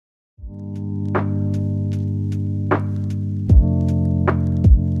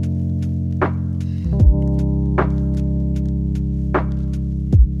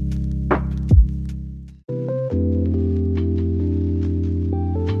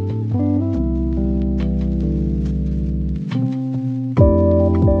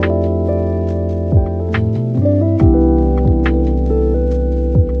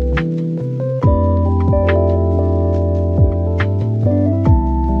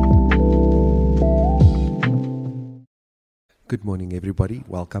Good morning, everybody.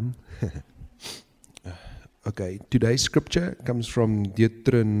 Welcome. Okay, today's scripture comes from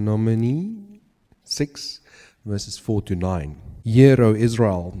Deuteronomy 6, verses 4 to 9. Hear, O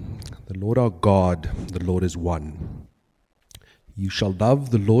Israel, the Lord our God, the Lord is one. You shall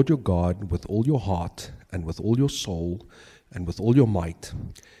love the Lord your God with all your heart, and with all your soul, and with all your might.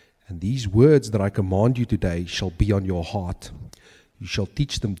 And these words that I command you today shall be on your heart. You shall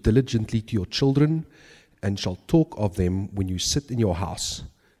teach them diligently to your children, and shall talk of them when you sit in your house,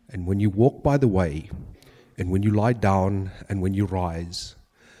 and when you walk by the way, and when you lie down, and when you rise.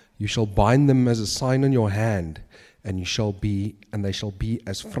 You shall bind them as a sign on your hand, and they shall be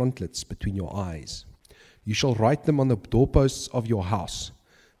as frontlets between your eyes. You shall write them on the doorposts of your house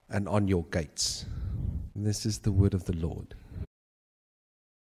and on your gates. This is the word of the Lord.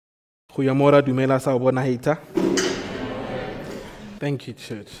 Goeiemôre, dumela sa bona hita. Thank you,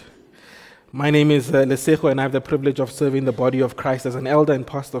 church. My name is Lesego, and I have the privilege of serving the body of Christ as an elder and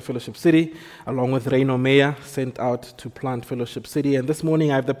pastor of Fellowship City, along with Reino Meyer, sent out to plant Fellowship City. And this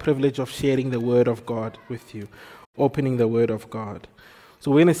morning I have the privilege of sharing the Word of God with you, opening the Word of God.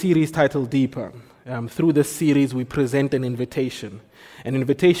 So we're in a series titled Deeper. Through this series we present an invitation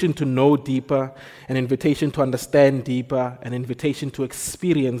to know deeper, an invitation to understand deeper, an invitation to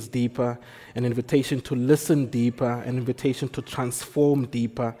experience deeper, an invitation to listen deeper, an invitation to transform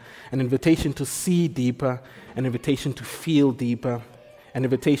deeper, an invitation to see deeper, an invitation to feel deeper, an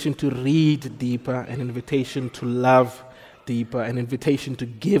invitation to read deeper, an invitation to love deeper, an invitation to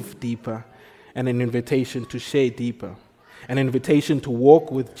give deeper, and an invitation to share deeper, an invitation to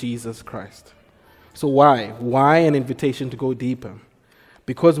walk with Jesus Christ. So why? Why an invitation to go deeper?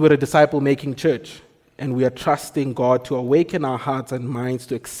 Because we're a disciple-making church, and we are trusting God to awaken our hearts and minds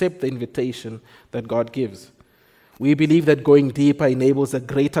to accept the invitation that God gives. We believe that going deeper enables a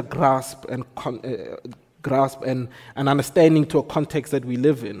greater grasp and an understanding to a context that we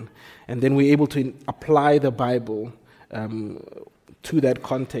live in, and then we're able to apply the Bible to that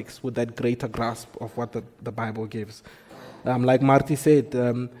context with that greater grasp of what the Bible gives. Like Marty said,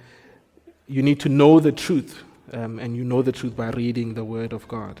 you need to know the truth, and you know the truth by reading the Word of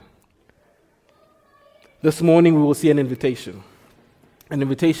God. This morning we will see an invitation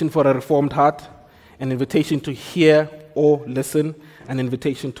for a reformed heart, an invitation to hear or listen, an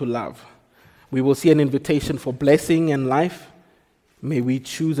invitation to love. We will see an invitation for blessing and life. May we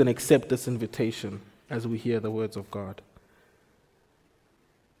choose and accept this invitation as we hear the words of God.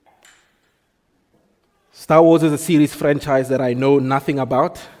 Star Wars is a series franchise that I know nothing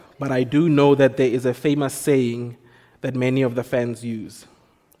about, but I do know that there is a famous saying that many of the fans use.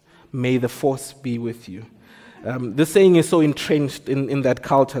 May the Force be with you. This saying is so entrenched in that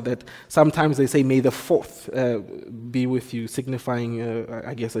culture that sometimes they say, may the 4th be with you, signifying,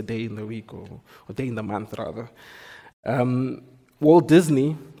 I guess, a day in the week or a day in the month, rather. Walt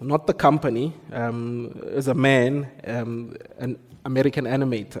Disney, not the company, is a man, an American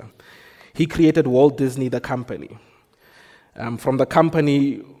animator. He created Walt Disney, the company. From the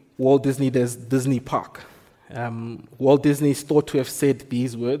company Walt Disney, there's Disney Park. Walt Disney is thought to have said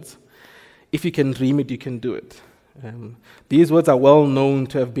these words: if you can dream it, you can do it. These words are well known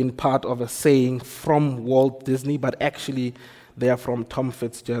to have been part of a saying from Walt Disney, but actually they are from Tom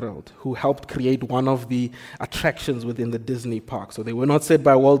Fitzgerald, who helped create one of the attractions within the Disney park. So they were not said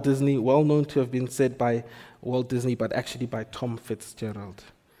by Walt Disney, well known to have been said by Walt Disney, but actually by Tom Fitzgerald.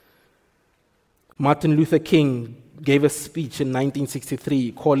 Martin Luther King gave a speech in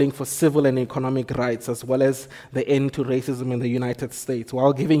 1963 calling for civil and economic rights as well as the end to racism in the United States.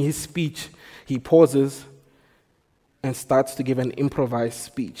 While giving his speech, he pauses and starts to give an improvised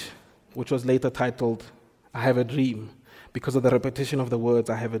speech, which was later titled, I Have a Dream, because of the repetition of the words,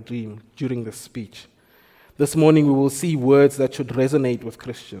 I have a dream, during the speech. This morning we will see words that should resonate with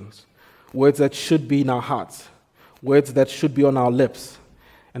Christians, words that should be in our hearts, words that should be on our lips,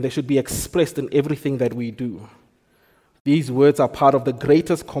 and they should be expressed in everything that we do. These words are part of the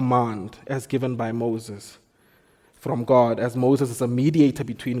greatest command as given by Moses from God, as Moses is a mediator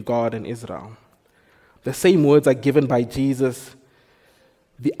between God and Israel. The same words are given by Jesus,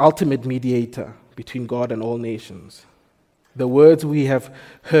 the ultimate mediator between God and all nations. The words we have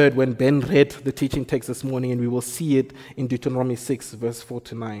heard when Ben read the teaching text this morning, and we will see it in Deuteronomy 6, verse 4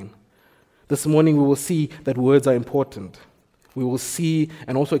 to 9. This morning we will see that words are important. We will see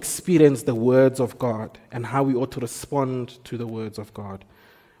and also experience the words of God and how we ought to respond to the words of God.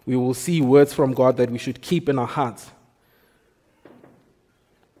 We will see words from God that we should keep in our hearts.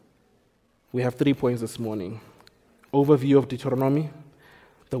 We have 3 points this morning. Overview of Deuteronomy,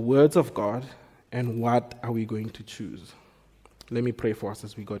 the words of God, and what are we going to choose. Let me pray for us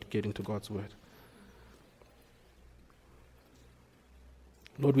as we get into God's word.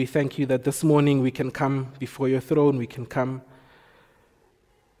 Lord, we thank you that this morning we can come before your throne, we can come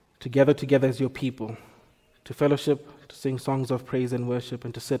together as your people, to fellowship, to sing songs of praise and worship,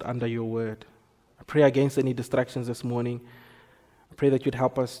 and to sit under your word. I pray against any distractions this morning. I pray that you'd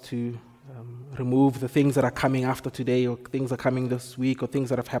help us to remove the things that are coming after today, or things that are coming this week, or things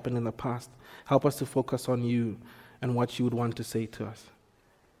that have happened in the past. Help us to focus on you and what you would want to say to us.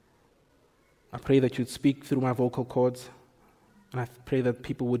 I pray that you'd speak through my vocal cords, and I pray that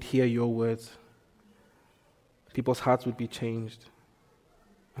people would hear your words. People's hearts would be changed.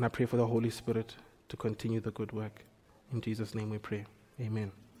 And I pray for the Holy Spirit to continue the good work. In Jesus' name we pray.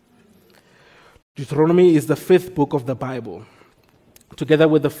 Amen. Deuteronomy is the 5th book of the Bible. Together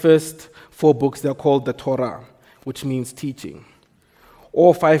with the first 4 books, they're called the Torah, which means teaching.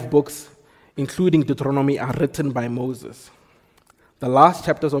 All 5 books, including Deuteronomy, are written by Moses. The last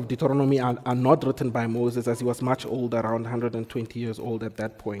chapters of Deuteronomy are not written by Moses, as he was much older, around 120 years old at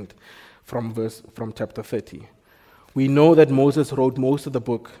that point, from chapter 30. We know that Moses wrote most of the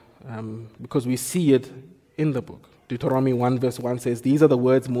book because we see it in the book. Deuteronomy 1 verse 1 says, "These are the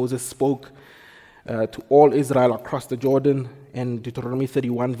words Moses spoke to all Israel across the Jordan." And Deuteronomy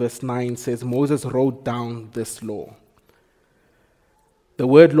 31 verse 9 says, "Moses wrote down this law." The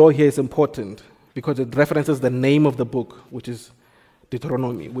word law here is important because it references the name of the book, which is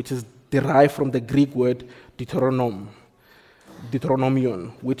Deuteronomy, which is derived from the Greek word Deuteronomion,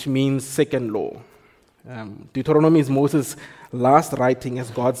 which means second law. Deuteronomy is Moses' last writing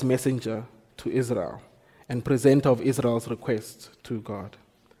as God's messenger to Israel and presenter of Israel's requests to God.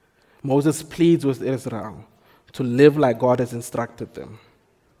 Moses pleads with Israel to live like God has instructed them,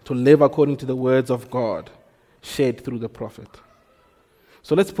 to live according to the words of God shared through the prophet.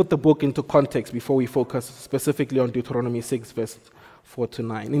 So let's put the book into context before we focus specifically on Deuteronomy 6 verse 4 to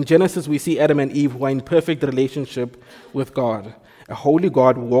 9. In Genesis, we see Adam and Eve who are in perfect relationship with God. A holy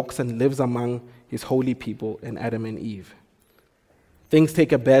God walks and lives among his holy people in Adam and Eve. Things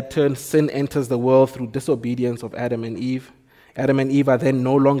take a bad turn. Sin enters the world through disobedience of Adam and Eve. Adam and Eve are then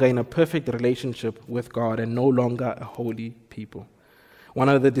no longer in a perfect relationship with God and no longer a holy people. One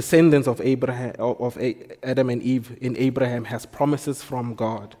of the descendants of Adam and Eve in Abraham has promises from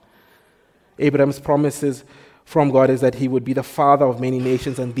God. Abraham's promises from God is that he would be the father of many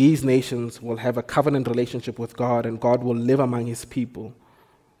nations, and these nations will have a covenant relationship with God, and God will live among his people,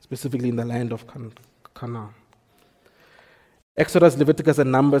 specifically in the land of Canaan. Exodus, Leviticus,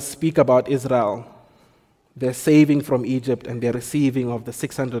 and Numbers speak about Israel, their saving from Egypt, and their receiving of the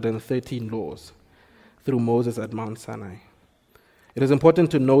 613 laws through Moses at Mount Sinai. It is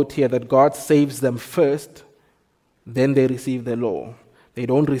important to note here that God saves them first, then they receive the law. They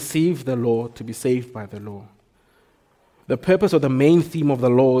don't receive the law to be saved by the law. The purpose or the main theme of the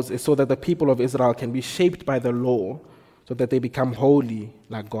laws is so that the people of Israel can be shaped by the law so that they become holy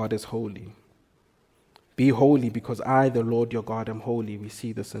like God is holy. Be holy because I, the Lord your God, am holy. We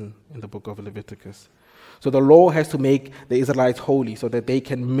see this in the book of Leviticus. So the law has to make the Israelites holy so that they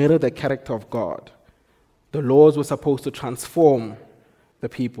can mirror the character of God. The laws were supposed to transform the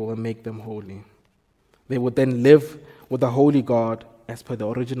people and make them holy. They would then live with the holy God as per the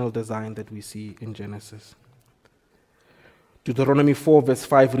original design that we see in Genesis. Deuteronomy 4 verse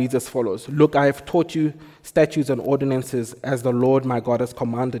 5 reads as follows: "Look, I have taught you statutes and ordinances as the Lord my God has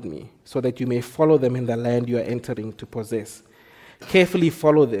commanded me, so that you may follow them in the land you are entering to possess. Carefully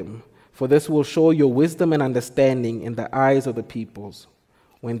follow them, for this will show your wisdom and understanding in the eyes of the peoples.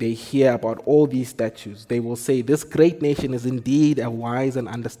 When they hear about all these statutes, they will say, 'This great nation is indeed a wise and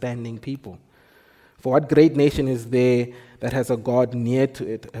understanding people.' For what great nation is there that has a God near to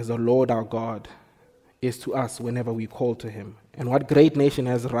it as the Lord our God is to us whenever we call to him? And what great nation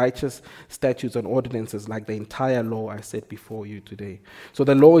has righteous statutes and ordinances like the entire law I set before you today?" So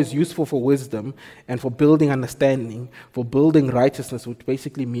the law is useful for wisdom and for building understanding, for building righteousness, which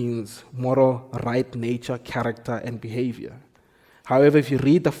basically means moral, right nature, character, and behavior. However, if you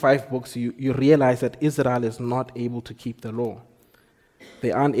read the 5 books, you realize that Israel is not able to keep the law.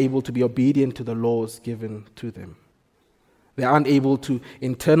 They aren't able to be obedient to the laws given to them. They aren't able to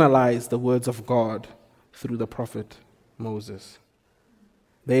internalize the words of God through the prophet Moses.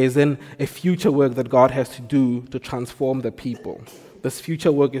 There is then a future work that God has to do to transform the people. This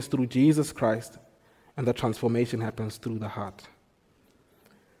future work is through Jesus Christ, and the transformation happens through the heart.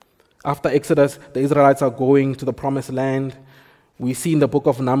 After Exodus, the Israelites are going to the promised land. We see in the book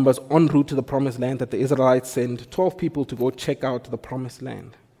of Numbers, en route to the promised land, that the Israelites send 12 people to go check out the promised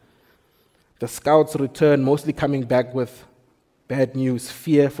land. The scouts return, mostly coming back with bad news,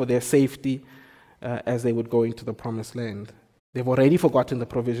 fear for their safety as they would go into the promised land. They've already forgotten the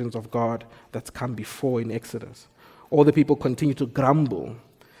provisions of God that's come before in Exodus. All the people continue to grumble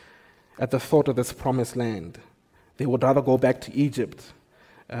at the thought of this promised land. They would rather go back to Egypt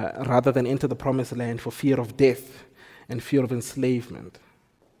rather than enter the promised land for fear of death and fear of enslavement.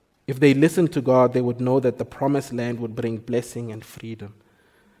 If they listened to God, they would know that the promised land would bring blessing and freedom.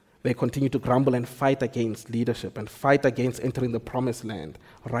 They continue to grumble and fight against leadership and fight against entering the promised land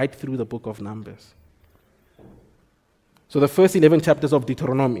right through the book of Numbers. So the first 11 chapters of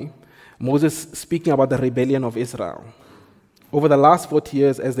Deuteronomy, Moses speaking about the rebellion of Israel over the last 40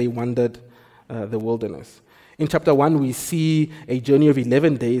 years as they wandered the wilderness. In chapter 1, we see a journey of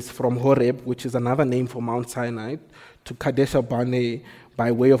 11 days from Horeb, which is another name for Mount Sinai, to Kadesh Barnea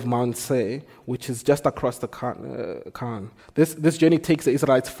by way of Mount Seir, which is just across the Khan. This journey takes the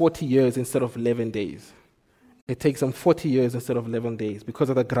Israelites 40 years instead of 11 days. It takes them 40 years instead of 11 days because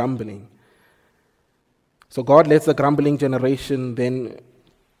of the grumbling. So God lets the grumbling generation then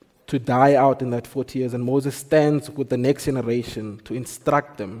to die out in that 40 years, and Moses stands with the next generation to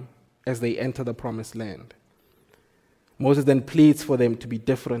instruct them as they enter the promised land. Moses then pleads for them to be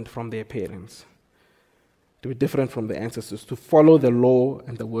different from their parents, to be different from their ancestors, to follow the law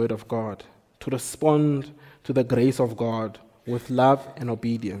and the word of God, to respond to the grace of God with love and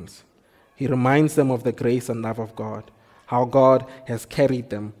obedience. He reminds them of the grace and love of God, how God has carried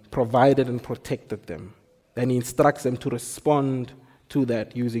them, provided and protected them. Then he instructs them to respond to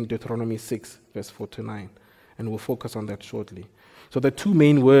that using Deuteronomy 6, verse 4 to 9. And we'll focus on that shortly. So the two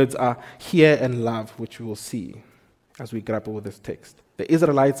main words are hear and love, which we will see as we grapple with this text. The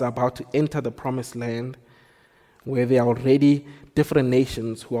Israelites are about to enter the promised land where there are already different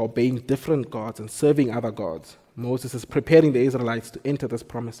nations who are obeying different gods and serving other gods. Moses is preparing the Israelites to enter this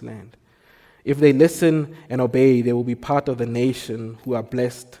promised land. If they listen and obey, they will be part of the nation who are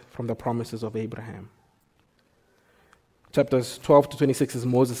blessed from the promises of Abraham. Chapters 12 to 26 is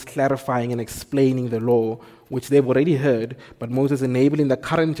Moses clarifying and explaining the law, which they've already heard, but Moses enabling the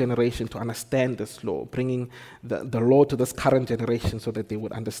current generation to understand this law, bringing the law to this current generation so that they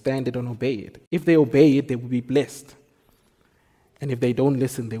would understand it and obey it. If they obey it, they will be blessed. And if they don't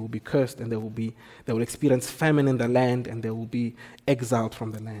listen, they will be cursed, and they will experience famine in the land, and they will be exiled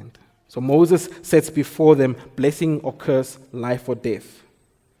from the land. So Moses sets before them blessing or curse, life or death.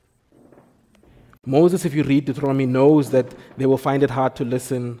 Moses, if you read Deuteronomy, knows that they will find it hard to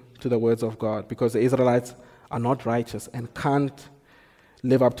listen to the words of God because the Israelites are not righteous and can't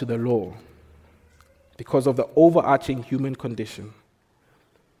live up to the law because of the overarching human condition,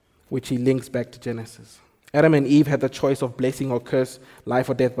 which he links back to Genesis. Adam and Eve had the choice of blessing or curse, life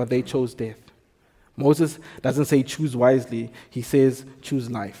or death, but they chose death. Moses doesn't say choose wisely, he says choose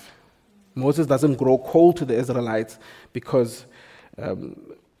life. Moses doesn't grow cold to the Israelites because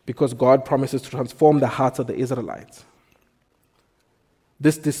God promises to transform the hearts of the Israelites.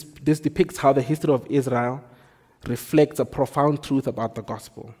 This depicts how the history of Israel reflects a profound truth about the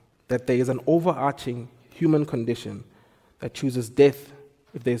gospel, that there is an overarching human condition that chooses death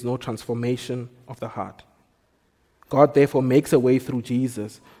if there is no transformation of the heart. God therefore makes a way through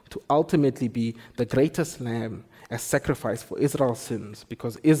Jesus to ultimately be the greatest lamb as sacrifice for Israel's sins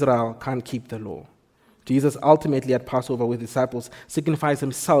because Israel can't keep the law. Jesus ultimately at Passover with disciples signifies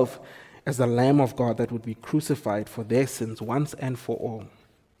himself as the Lamb of God that would be crucified for their sins once and for all.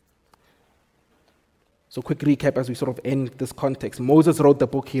 So quick recap as we sort of end this context. Moses wrote the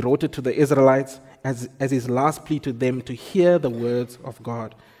book. He wrote it to the Israelites as his last plea to them to hear the words of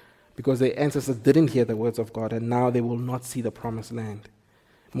God because their ancestors didn't hear the words of God and now they will not see the promised land.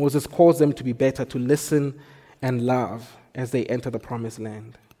 Moses calls them to be better, to listen and love as they enter the promised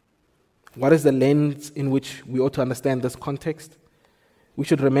land. What is the lens in which we ought to understand this context? We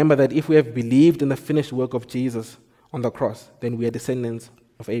should remember that if we have believed in the finished work of Jesus on the cross, then we are descendants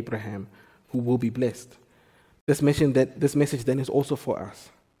of Abraham who will be blessed. This message then is also for us.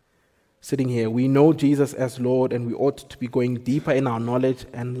 Sitting here, we know Jesus as Lord and we ought to be going deeper in our knowledge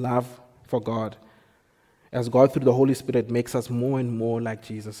and love for God as God through the Holy Spirit makes us more and more like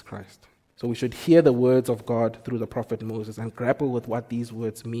Jesus Christ. So we should hear the words of God through the prophet Moses and grapple with what these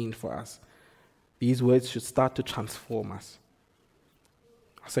words mean for us. These words should start to transform us.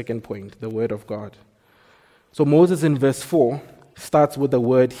 Second point, the word of God. So Moses in verse 4 starts with the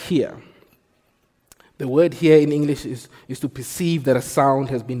word hear. The word hear in English is to perceive that a sound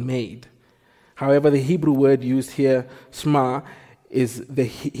has been made. However, the Hebrew word used here, shema, is the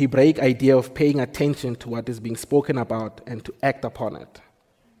Hebraic idea of paying attention to what is being spoken about and to act upon it.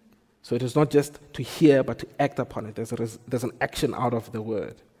 So it is not just to hear, but to act upon it. There's an action out of the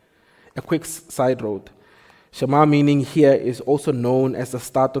word. A quick side note. Shema meaning here is also known as the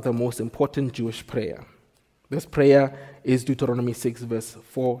start of the most important Jewish prayer. This prayer is Deuteronomy 6, verse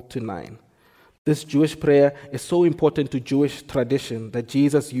 4 to 9. This Jewish prayer is so important to Jewish tradition that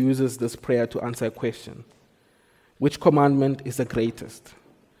Jesus uses this prayer to answer a question. Which commandment is the greatest?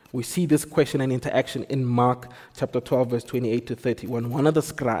 We see this question and interaction in Mark chapter 12, verse 28 to 30, when one of the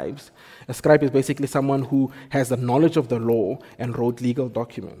scribes, a scribe is basically someone who has the knowledge of the law and wrote legal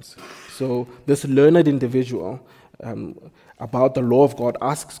documents. So this learned individual about the law of God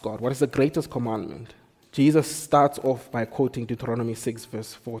asks God, what is the greatest commandment? Jesus starts off by quoting Deuteronomy 6,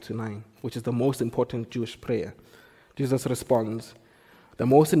 verse 4 to 9, which is the most important Jewish prayer. Jesus responds, the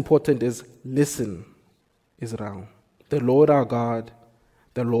most important is, listen, Israel, the Lord our God,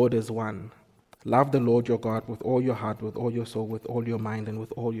 the Lord is one. Love the Lord your God with all your heart, with all your soul, with all your mind, and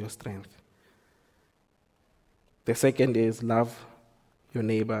with all your strength. The second is love your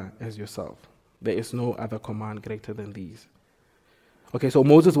neighbor as yourself. There is no other command greater than these. Okay, so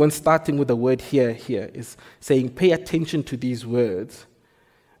Moses, when starting with the word here, is saying pay attention to these words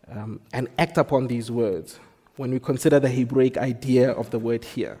and act upon these words when we consider the Hebraic idea of the word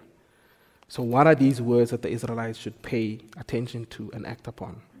here. So what are these words that the Israelites should pay attention to and act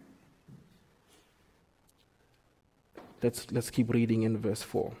upon? Let's keep reading in verse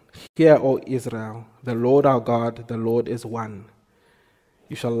 4. Hear, O Israel, the Lord our God, the Lord is one.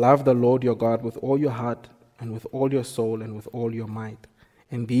 You shall love the Lord your God with all your heart and with all your soul and with all your might.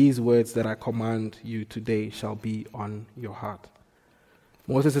 And these words that I command you today shall be on your heart.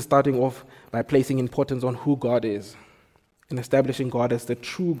 Moses is starting off by placing importance on who God is and establishing God as the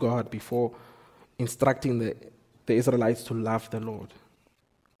true God before instructing the Israelites to love the Lord.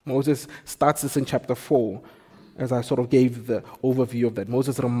 Moses starts this in chapter 4, as I sort of gave the overview of that.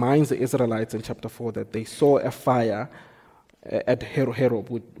 Moses reminds the Israelites in chapter 4 that they saw a fire at Horeb,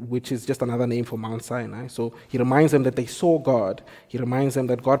 which is just another name for Mount Sinai. So he reminds them that they saw God. He reminds them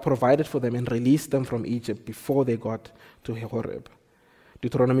that God provided for them and released them from Egypt before they got to Horeb.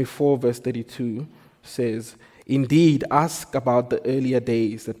 Deuteronomy 4, verse 32 says, indeed, ask about the earlier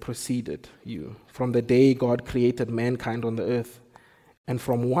days that preceded you, from the day God created mankind on the earth, and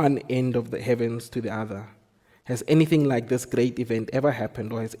from one end of the heavens to the other. Has anything like this great event ever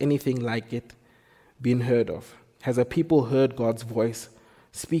happened, or has anything like it been heard of? Has a people heard God's voice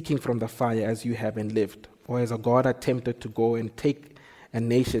speaking from the fire as you have and lived? Or has a God attempted to go and take a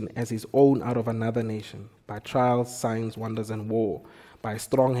nation as his own out of another nation, by trials, signs, wonders, and war, by a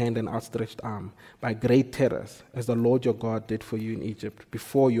strong hand and outstretched arm, by great terrors, as the Lord your God did for you in Egypt,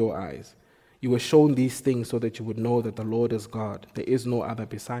 before your eyes? You were shown these things so that you would know that the Lord is God. There is no other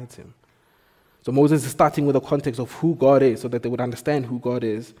besides him. So Moses is starting with the context of who God is, so that they would understand who God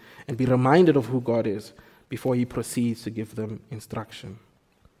is and be reminded of who God is before he proceeds to give them instruction.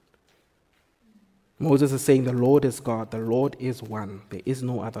 Moses is saying the Lord is God, the Lord is one, there is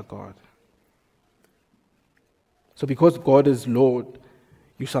no other God. So because God is Lord,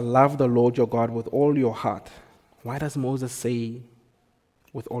 you shall love the Lord your God with all your heart. Why does Moses say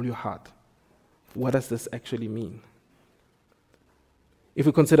with all your heart? What does this actually mean? If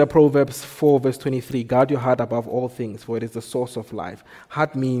we consider Proverbs 4, verse 23, guard your heart above all things, for it is the source of life.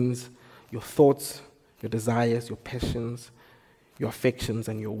 Heart means your thoughts, your desires, your passions, your affections,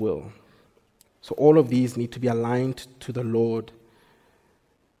 and your will. So all of these need to be aligned to the Lord.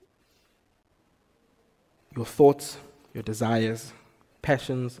 Your thoughts, your desires,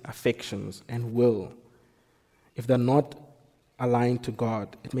 passions, affections, and will. If they're not aligned to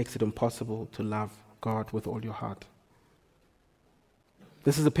God, it makes it impossible to love God with all your heart.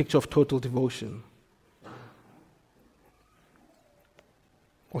 This is a picture of total devotion,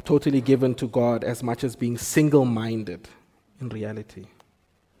 or totally given to God, as much as being single-minded in reality.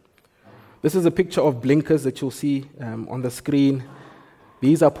 This is a picture of blinkers that you'll see on the screen.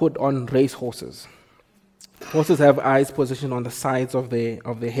 These are put on race horses. Horses have eyes positioned on the sides of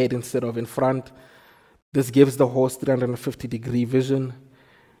their head instead of in front. This gives the horse 350-degree vision.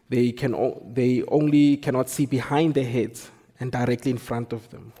 They only cannot see behind their heads and directly in front of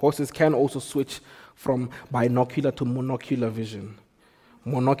them. Horses can also switch from binocular to monocular vision.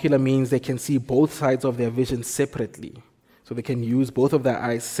 Monocular means they can see both sides of their vision separately. So they can use both of their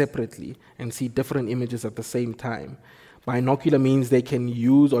eyes separately and see different images at the same time. Binocular means they can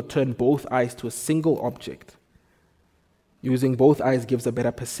use or turn both eyes to a single object. Using both eyes gives a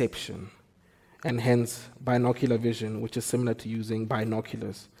better perception, and hence binocular vision, which is similar to using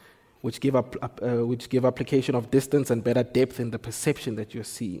binoculars, which give application of distance and better depth in the perception that you're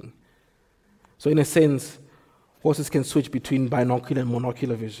seeing. So in a sense, horses can switch between binocular and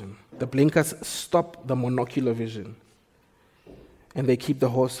monocular vision. The blinkers stop the monocular vision, and they keep the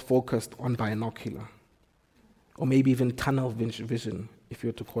horse focused on binocular, or maybe even tunnel vision, if you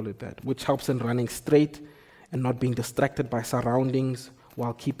were to call it that, which helps in running straight and not being distracted by surroundings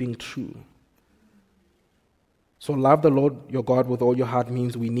while keeping true. So love the Lord your God with all your heart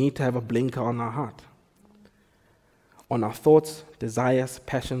means we need to have a blinker on our heart, on our thoughts, desires,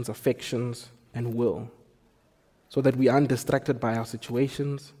 passions, affections, and will, so that we aren't distracted by our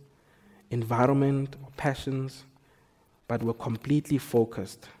situations, environment, or passions, but we're completely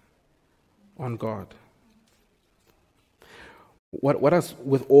focused on God. What does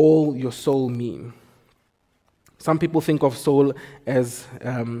with all your soul mean? Some people think of soul as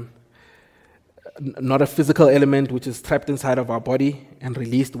not a physical element which is trapped inside of our body and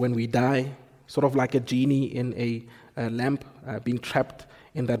released when we die, sort of like a genie in a lamp being trapped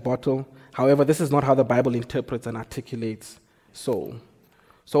in that bottle. However, this is not how the Bible interprets and articulates soul.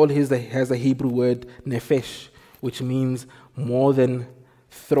 Soul has the Hebrew word nephesh, which means more than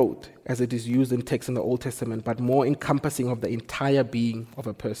throat, as it is used in texts in the Old Testament, but more encompassing of the entire being of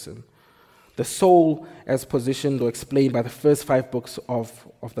a person. The soul, as positioned or explained by the first 5 books of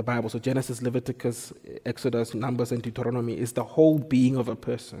the Bible, so Genesis, Leviticus, Exodus, Numbers, and Deuteronomy, is the whole being of a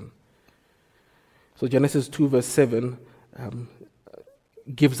person. So Genesis 2 verse 7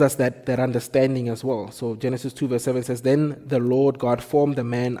 gives us that understanding as well. So Genesis 2 verse 7 says, "Then the Lord God formed the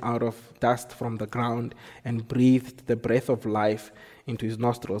man out of dust from the ground and breathed the breath of life into his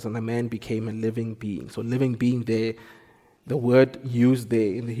nostrils, and the man became a living being." So living being there, the word used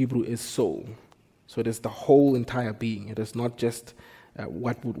there in the Hebrew is soul. So it is the whole entire being. It is not just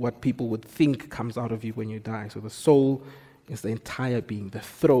what people would think comes out of you when you die. So the soul is the entire being, the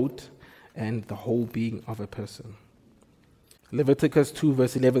throat and the whole being of a person. Leviticus 2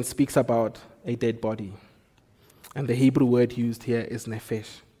 verse 11 speaks about a dead body. And the Hebrew word used here is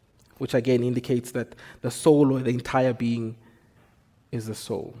nephesh, which again indicates that the soul or the entire being is the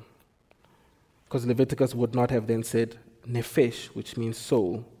soul. Because Leviticus would not have then said nephesh, which means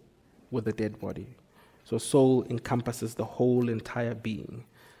soul, with a dead body. So soul encompasses the whole entire being.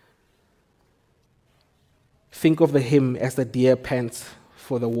 Think of the hymn, "As the deer pants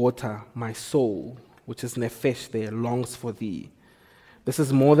for the water, my soul," which is nephesh there, longs for thee. This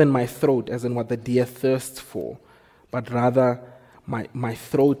is more than my throat, as in what the deer thirsts for, but rather my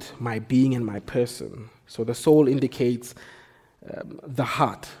throat, my being, and my person. So the soul indicates the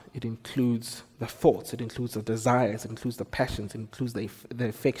heart. It includes the thoughts, it includes the desires, it includes the passions, it includes the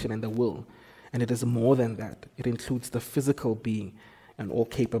affection and the will. And it is more than that. It includes the physical being and all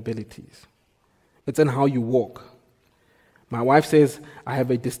capabilities. It's in how you walk. My wife says I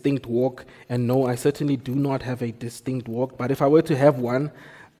have a distinct walk, and no, I certainly do not have a distinct walk, but if I were to have one,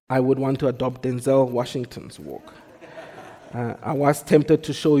 I would want to adopt Denzel Washington's walk. I was tempted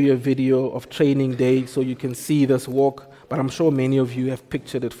to show you a video of training day so you can see this walk, but I'm sure many of you have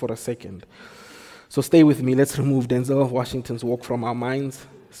pictured it for a second. So stay with me. Let's remove Denzel Washington's walk from our minds.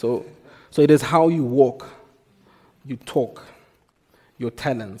 So it is how you walk, you talk, your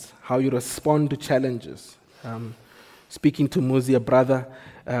talents, how you respond to challenges. Speaking to Muzi, a brother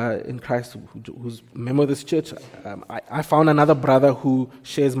in Christ who's a member of this church, I found another brother who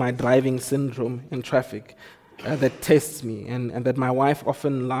shares my driving syndrome in traffic. That tests me, and that my wife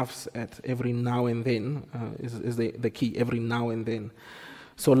often laughs at every now and then, is the key, every now and then.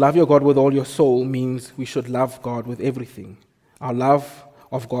 So love your God with all your soul means we should love God with everything. Our love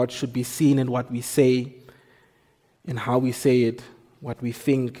of God should be seen in what we say, in how we say it, what we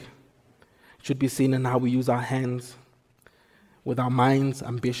think. It should be seen in how we use our hands, with our minds,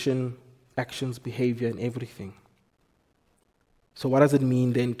 ambition, actions, behavior, and everything. So what does it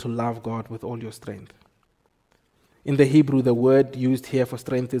mean then to love God with all your strength? In the Hebrew, the word used here for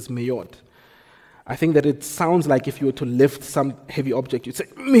strength is meyod. I think that it sounds like if you were to lift some heavy object, you'd say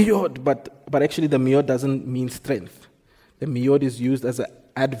meyod, but actually the meyod doesn't mean strength. The meyod is used as an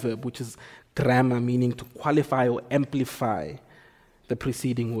adverb, which is grammar, meaning to qualify or amplify the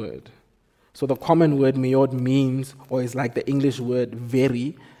preceding word. So the common word meyod means, or is like the English word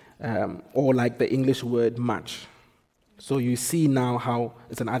very, or like the English word much. So you see now how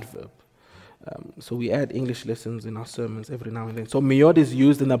it's an adverb. So we add English lessons in our sermons every now and then. So meyod is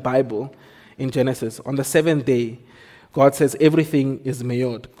used in the Bible in Genesis. On the 7th day, God says everything is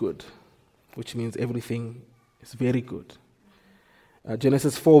meyod, good, which means everything is very good.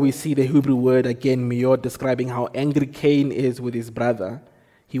 Genesis 4, we see the Hebrew word again, meyod, describing how angry Cain is with his brother.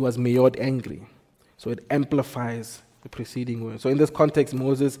 He was meyod angry. So it amplifies the preceding word. So in this context,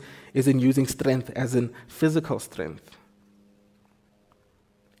 Moses isn't using strength as in physical strength.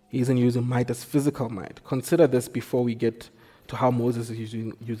 He isn't using might as physical might. Consider this before we get to how Moses is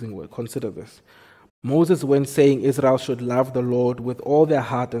using word. Consider this. Moses, when saying Israel should love the Lord with all their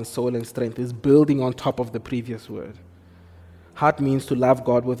heart and soul and strength, is building on top of the previous word. Heart means to love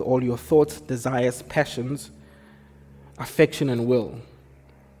God with all your thoughts, desires, passions, affection, and will.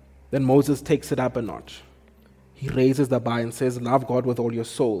 Then Moses takes it up a notch. He raises the bar and says, love God with all your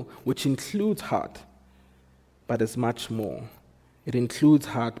soul, which includes heart, but is much more. It includes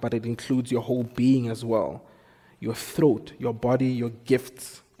heart, but it includes your whole being as well. Your throat, your body, your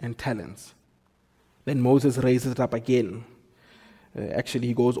gifts and talents. Then Moses raises it up again. Actually,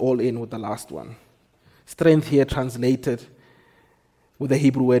 he goes all in with the last one. Strength here translated with the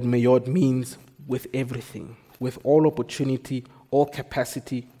Hebrew word mayod means with everything, with all opportunity, all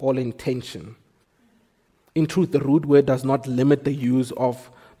capacity, all intention. In truth, the root word does not limit the use of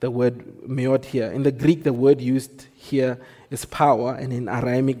the word mayod here. In the Greek, the word used here is power, and in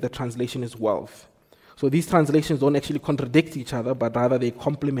Aramaic, the translation is wealth. So these translations don't actually contradict each other, but rather they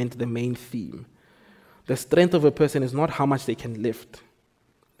complement the main theme. The strength of a person is not how much they can lift.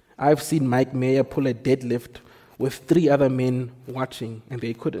 I've seen Mike Mayer pull a deadlift with 3 other men watching, and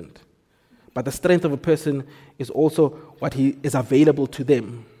they couldn't. But the strength of a person is also what he is available to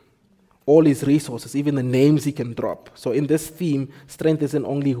them. All his resources, even the names he can drop. So in this theme, strength isn't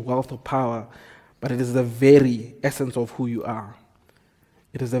only wealth or power, but it is the very essence of who you are.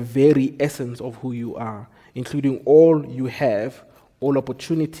 It is the very essence of who you are, including all you have, all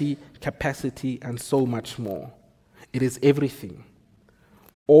opportunity, capacity, and so much more. It is everything.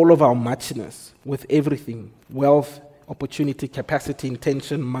 All of our muchness with everything, wealth, opportunity, capacity,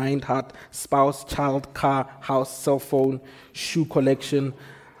 intention, mind, heart, spouse, child, car, house, cell phone, shoe collection.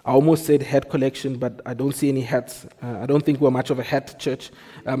 I almost said hat collection, but I don't see any hats. I don't think we're much of a hat church.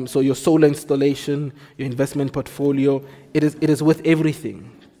 So your solar installation, your investment portfolio, it is with everything,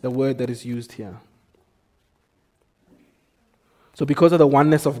 the word that is used here. So because of the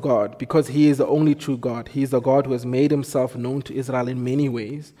oneness of God, because he is the only true God, he is the God who has made himself known to Israel in many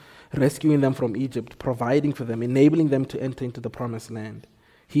ways, rescuing them from Egypt, providing for them, enabling them to enter into the promised land.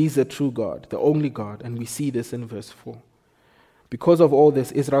 He is the true God, the only God, and we see this in verse 4. Because of all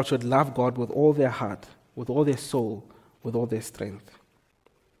this, Israel should love God with all their heart, with all their soul, with all their strength.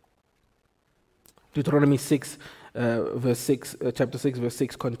 Deuteronomy 6, chapter 6, verse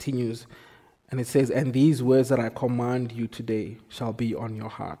 6 continues, and it says, and these words that I command you today shall be on your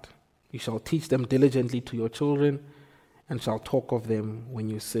heart. You shall teach them diligently to your children, and shall talk of them when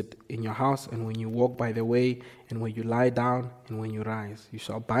you sit in your house, and when you walk by the way, and when you lie down, and when you rise. You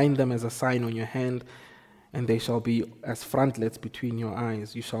shall bind them as a sign on your hand, and they shall be as frontlets between your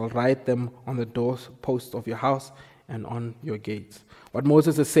eyes. You shall write them on the doorposts of your house and on your gates. What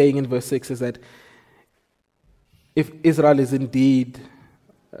Moses is saying in verse 6 is that if Israel is indeed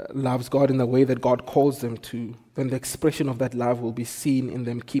loves God in the way that God calls them to, then the expression of that love will be seen in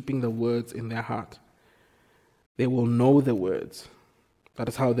them keeping the words in their heart. They will know the words. That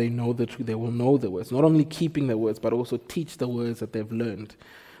is how they know the truth. They will know the words. Not only keeping the words, but also teach the words that they've learned.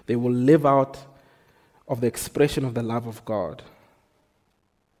 They will live out of the expression of the love of God.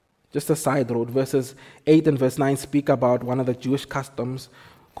 Just a side note, verses 8 and verse 9 speak about one of the Jewish customs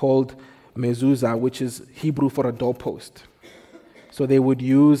called mezuzah, which is Hebrew for a doorpost. So they would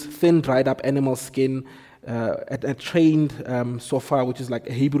use thin, dried up animal skin, a trained sofa, which is like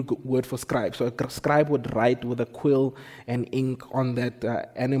a Hebrew word for scribe. So a scribe would write with a quill and ink on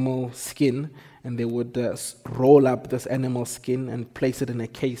that animal skin, and they would roll up this animal skin and place it in a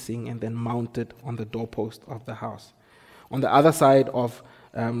casing and then mount it on the doorpost of the house. On the other side of,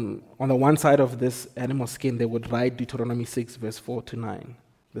 on the one side of this animal skin, they would write Deuteronomy 6, verse 4 to 9,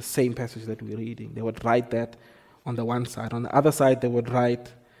 the same passage that we're reading. They would write that on the one side. On the other side, they would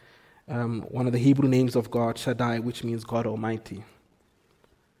write one of the Hebrew names of God, Shaddai, which means God Almighty.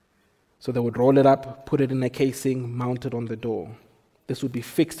 So they would roll it up, put it in a casing, mount it on the door. This would be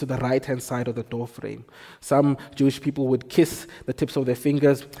fixed to the right-hand side of the door frame. Some Jewish people would kiss the tips of their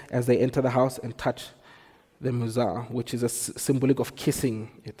fingers as they enter the house and touch the mezuzah, which is a symbolic of kissing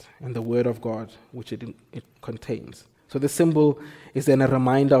it, and the word of God, which it contains. So the symbol is then a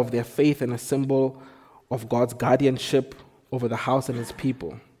reminder of their faith and a symbol of God's guardianship over the house and his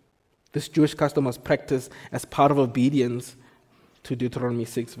people. This Jewish custom was practiced as part of obedience to Deuteronomy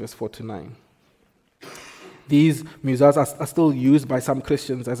 6, verse 4 to 9. These mezuzahs are still used by some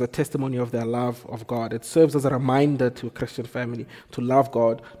Christians as a testimony of their love of God. It serves as a reminder to a Christian family to love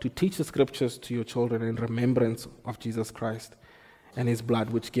God, to teach the scriptures to your children in remembrance of Jesus Christ and his blood,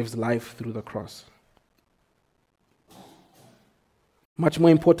 which gives life through the cross. Much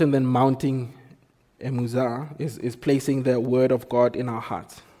more important than mounting a mezuzah is placing the word of God in our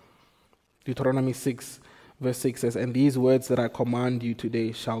hearts. Deuteronomy 6, verse 6 says, and these words that I command you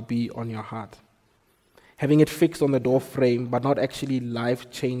today shall be on your heart. Having it fixed on the door frame, but not actually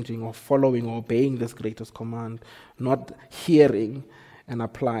life-changing or following or obeying this greatest command, not hearing and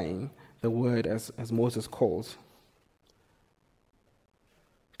applying the word as Moses calls,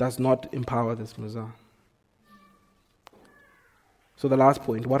 does not empower this mezuzah. So the last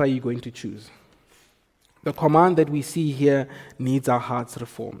point, what are you going to choose? The command that we see here needs our hearts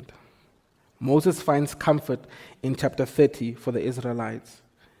reformed. Moses finds comfort in chapter 30 for the Israelites.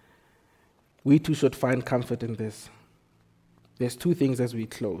 We too should find comfort in this. There's two things as we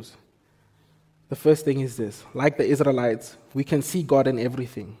close. The first thing is this: like the Israelites, we can see God in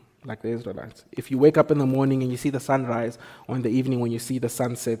everything, like the Israelites. If you wake up in the morning and you see the sunrise, or in the evening when you see the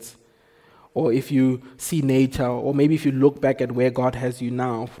sunsets, or if you see nature, or maybe if you look back at where God has you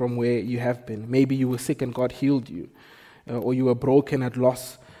now from where you have been. Maybe you were sick and God healed you, or you were broken at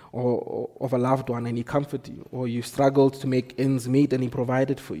loss or of a loved one and He comforted you, or you struggled to make ends meet and He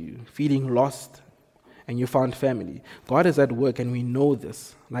provided for you, feeling lost and you found family. God is at work and we know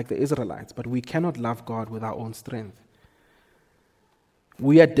this, like the Israelites, but we cannot love God with our own strength.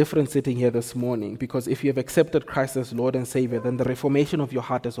 We are different sitting here this morning because if you have accepted Christ as Lord and Savior, then the reformation of your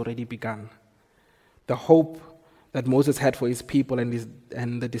heart has already begun. The hope that Moses had for his people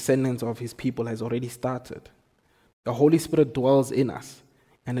and the descendants of his people has already started. The Holy Spirit dwells in us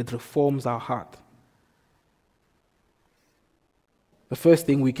and it reforms our heart. The first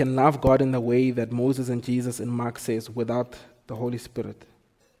thing, we can love God in the way that Moses and Jesus in Mark says, without the Holy Spirit.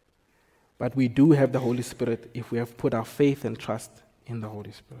 But we do have the Holy Spirit if we have put our faith and trust in the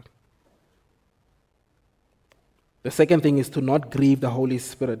Holy Spirit. The second thing is to not grieve the Holy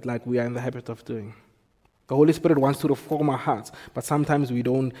Spirit like we are in the habit of doing. The Holy Spirit wants to reform our hearts, but sometimes we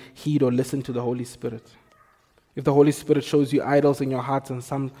don't heed or listen to the Holy Spirit. If the Holy Spirit shows you idols in your hearts, and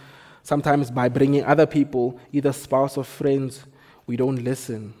sometimes by bringing other people, either spouse or friends, we don't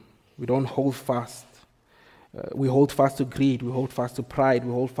listen, we don't hold fast. We hold fast to greed, we hold fast to pride,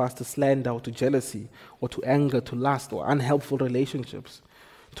 we hold fast to slander or to jealousy or to anger, to lust or unhelpful relationships,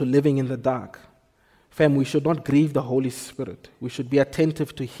 to living in the dark. Fam, we should not grieve the Holy Spirit. We should be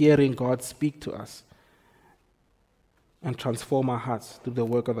attentive to hearing God speak to us and transform our hearts through the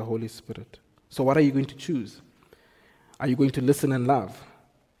work of the Holy Spirit. So what are you going to choose? Are you going to listen and love?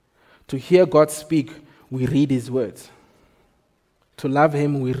 To hear God speak, we read His words. To love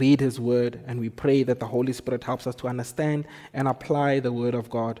Him, we read His word and we pray that the Holy Spirit helps us to understand and apply the word of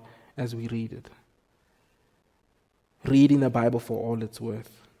God as we read it. Reading the Bible for all it's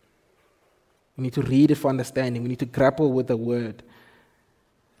worth. We need to read it for understanding. We need to grapple with the word.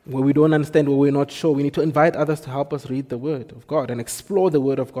 Where we don't understand, where we're not sure, we need to invite others to help us read the word of God and explore the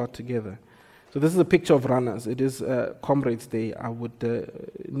word of God together. So this is a picture of runners. It is Comrades Day. I would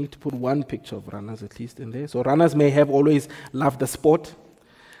need to put one picture of runners at least in there. So runners may have always loved the sport.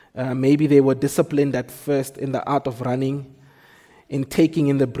 Maybe they were disciplined at first in the art of running, in taking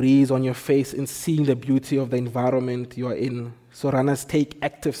in the breeze on your face, in seeing the beauty of the environment you are in. So runners take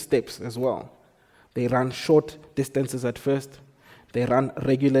active steps as well. They run short distances at first. They run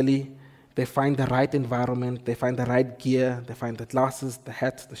regularly. They find the right environment. They find the right gear. They find the glasses, the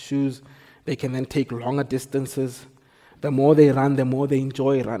hats, the shoes. They can then take longer distances. The more they run, the more they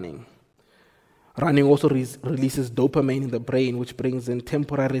enjoy running. Running also releases dopamine in the brain, which brings in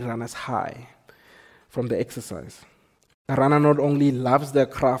temporary runner's high from the exercise. A runner not only loves their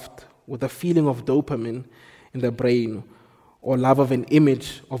craft with a feeling of dopamine in the brain or love of an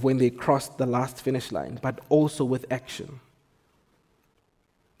image of when they crossed the last finish line, but also with action.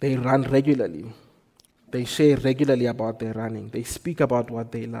 They run regularly. They share regularly about their running. They speak about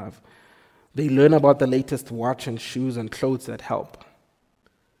what they love. They learn about the latest watch and shoes and clothes that help.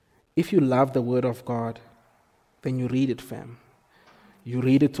 If you love the Word of God, then you read it, fam. You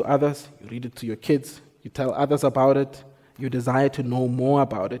read it to others. You read it to your kids. You tell others about it. You desire to know more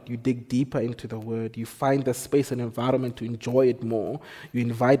about it. You dig deeper into the Word. You find the space and environment to enjoy it more. You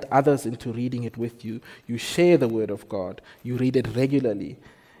invite others into reading it with you. You share the Word of God. You read it regularly.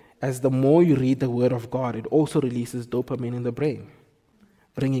 As the more you read the Word of God, it also releases dopamine in the brain,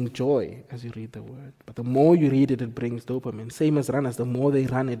 bringing joy as you read the word. But the more you read it, it brings dopamine. Same as runners, the more they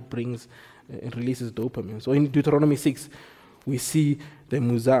run, it releases dopamine. So in Deuteronomy 6, we see the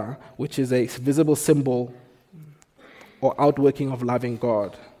muzah, which is a visible symbol or outworking of loving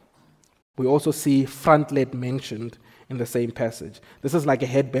God. We also see frontlet mentioned in the same passage. This is like a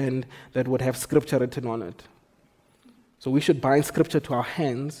headband that would have scripture written on it. So we should bind scripture to our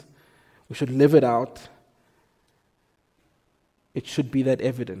hands. We should live it out. It should be that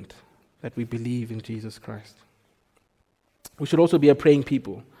evident that we believe in Jesus Christ. We should also be a praying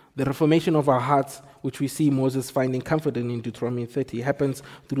people. The reformation of our hearts, which we see Moses finding comfort in Deuteronomy 30, happens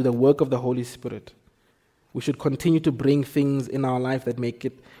through the work of the Holy Spirit. We should continue to bring things in our life that make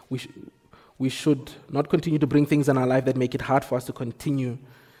it, we should not continue to bring things in our life that make it hard for us to continue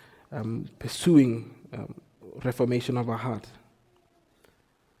pursuing reformation of our heart.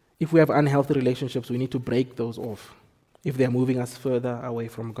 If we have unhealthy relationships, we need to break those off. if they're moving us further away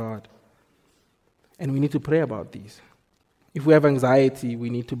from God. And we need to pray about these. If we have anxiety, we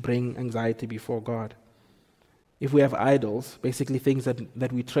need to bring anxiety before God. If we have idols, basically things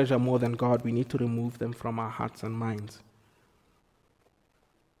that we treasure more than God, we need to remove them from our hearts and minds.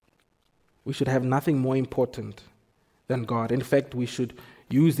 We should have nothing more important than God. In fact, we should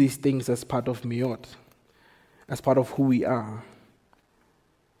use these things as part of miyot, as part of who we are,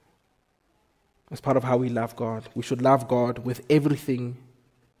 as part of how we love God. We should love God with everything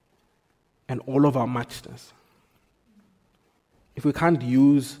and all of our muchness. If we can't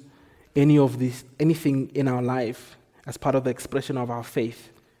use anything in our life as part of the expression of our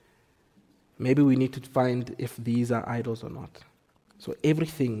faith, maybe we need to find if these are idols or not. So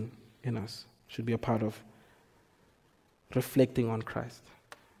everything in us should be a part of reflecting on Christ,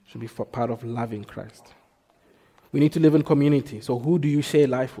 should be part of loving Christ. We need to live in community. So who do you share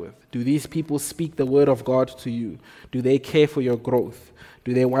life with? Do these people speak the word of God to you? Do they care for your growth?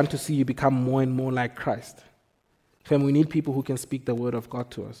 Do they want to see you become more and more like Christ? Fam, we need people who can speak the word of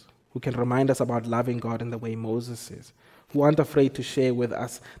God to us, who can remind us about loving God in the way Moses is, who aren't afraid to share with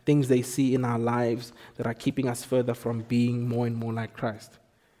us things they see in our lives that are keeping us further from being more and more like Christ.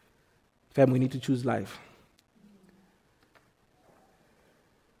 Fam, we need to choose life.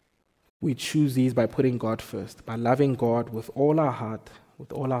 We choose these by putting God first, by loving God with all our heart,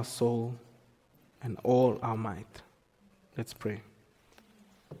 with all our soul, and all our might. Let's pray.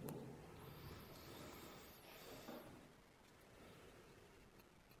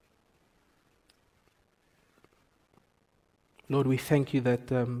 Lord, we thank you that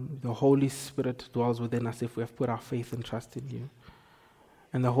the Holy Spirit dwells within us if we have put our faith and trust in you.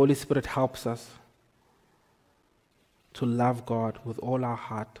 And the Holy Spirit helps us to love God with all our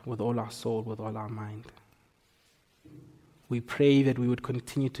heart, with all our soul, with all our mind. We pray that we would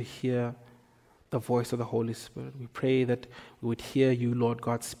continue to hear the voice of the Holy Spirit. We pray that we would hear you, Lord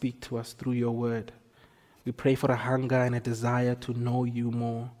God, speak to us through your word. We pray for a hunger and a desire to know you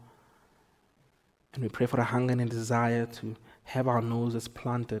more. And we pray for a hunger and a desire to have our noses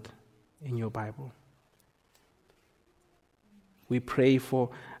planted in your Bible. We pray for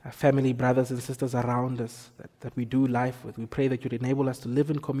family, brothers and sisters around us that we do life with. We pray that you'd enable us to live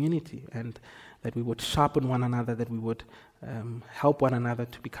in community and that we would sharpen one another, that we would help one another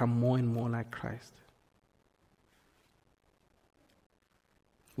to become more and more like Christ.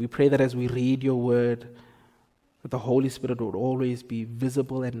 We pray that as we read your word, that the Holy Spirit would always be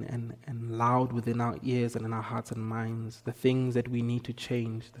visible and loud within our ears and in our hearts and minds, the things that we need to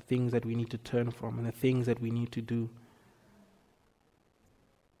change, the things that we need to turn from, and the things that we need to do.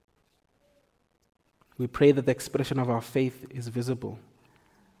 We pray that the expression of our faith is visible,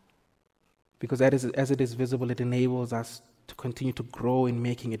 because as it is visible, it enables us to continue to grow in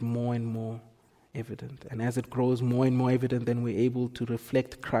making it more and more evident. And as it grows more and more evident, then we're able to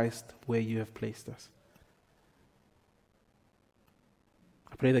reflect Christ where you have placed us.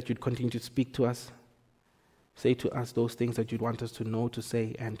 I pray that you'd continue to speak to us, say to us those things that you'd want us to know, to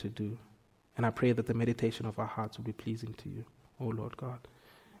say, and to do. And I pray that the meditation of our hearts will be pleasing to you, O Lord God.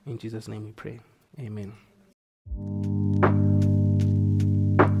 In Jesus' name we pray. Amen.